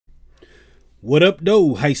What up,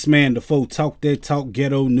 though? Heist man, the foe, talk that talk,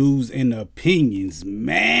 ghetto news and opinions.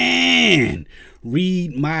 Man,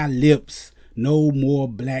 read my lips. No more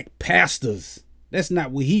black pastors. That's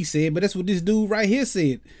not what he said, but that's what this dude right here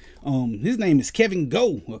said. His name is Kevin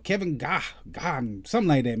Gough or Kevin Gough, something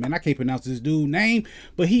like that, man. I can't pronounce this dude's name,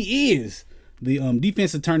 but he is the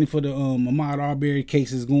defense attorney for the Ahmaud Arbery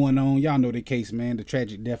case is going on. Y'all know the case, man. The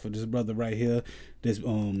tragic death of this brother right here that's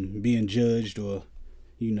being judged, or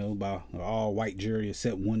you know, by an all-white jury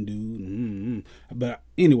except one dude. But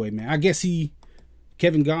anyway, man, I guess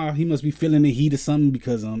Kevin Gough, he must be feeling the heat or something,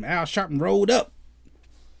 because Al Sharpton rolled up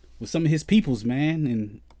with some of his peoples, man,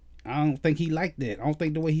 and I don't think he liked that. I don't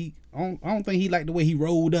think he liked the way he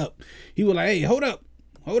rolled up. He was like, "Hey, hold up,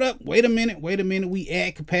 wait a minute. We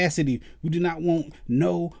add capacity. We do not want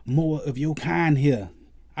no more of your kind here."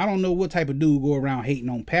 I don't know what type of dude go around hating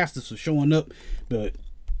on pastors for showing up, but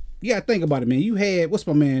you gotta think about it, man. You had, what's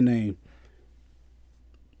my man name?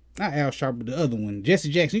 Not Al Sharpton, the other one,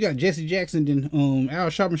 Jesse Jackson. You got Jesse Jackson, then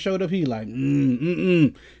Al Sharpton showed up. He like,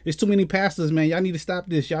 it's too many pastors, man. Y'all need to stop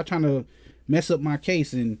this. Y'all trying to mess up my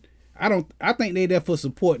case. And I think they there for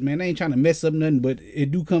support, man. They ain't trying to mess up nothing, but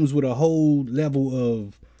it do comes with a whole level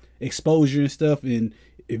of exposure and stuff. And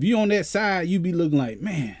if you on that side, you be looking like,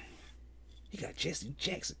 man, you got Jesse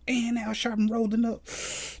Jackson and Al Sharpton rolling up.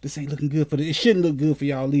 This ain't looking good it shouldn't look good for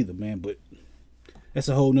y'all either, man. But that's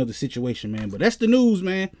a whole nother situation, man. But that's the news,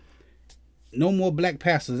 man. No more black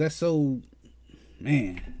pastors. That's so,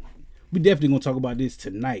 man. We definitely gonna talk about this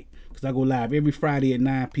tonight, because I go live every Friday at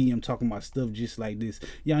 9 p.m. talking about stuff just like this.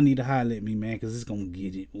 Y'all need to holler at me, man, because it's gonna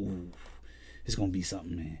get it. Ooh. It's gonna be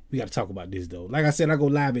something, man. We gotta talk about this though. Like I said, I go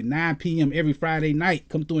live at 9 p.m. every Friday night.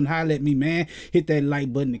 Come through and holler at me, man. Hit that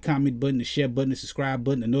like button, the comment button, the share button, the subscribe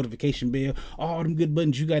button, the notification bell. All them good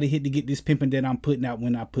buttons you gotta hit to get this pimping that I'm putting out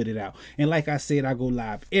when I put it out. And like I said, I go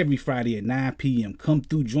live every Friday at 9 p.m. Come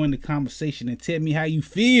through, join the conversation, and tell me how you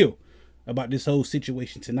feel about this whole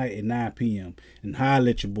situation tonight at 9 p.m. And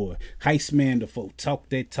holler at your boy, Heist Man the Foe. Talk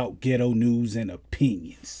that talk, ghetto news and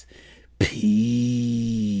opinions. Peace.